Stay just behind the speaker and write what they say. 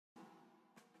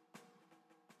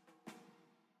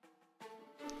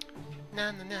Na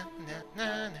na na na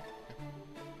na na.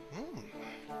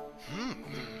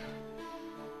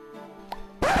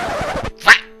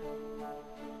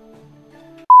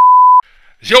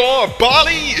 Your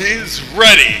body is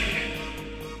ready!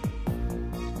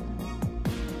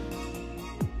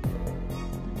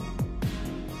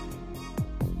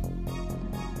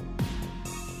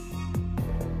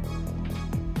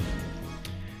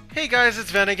 Hey guys, it's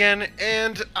Ven again,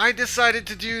 and I decided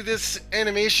to do this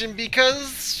animation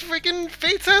because freaking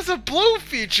Fates has a blow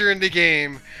feature in the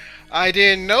game. I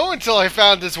didn't know until I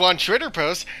found this one Twitter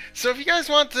post, so if you guys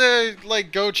want to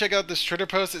go check out this Twitter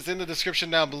post, it's in the description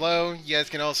down below. You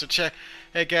guys can also check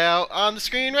it out on the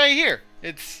screen right here.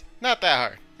 It's not that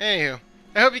hard. Anywho,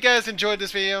 I hope you guys enjoyed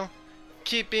this video.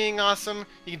 Keep being awesome.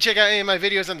 You can check out any of my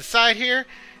videos on the side here,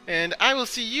 and I will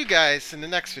see you guys in the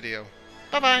next video.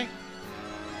 Bye bye!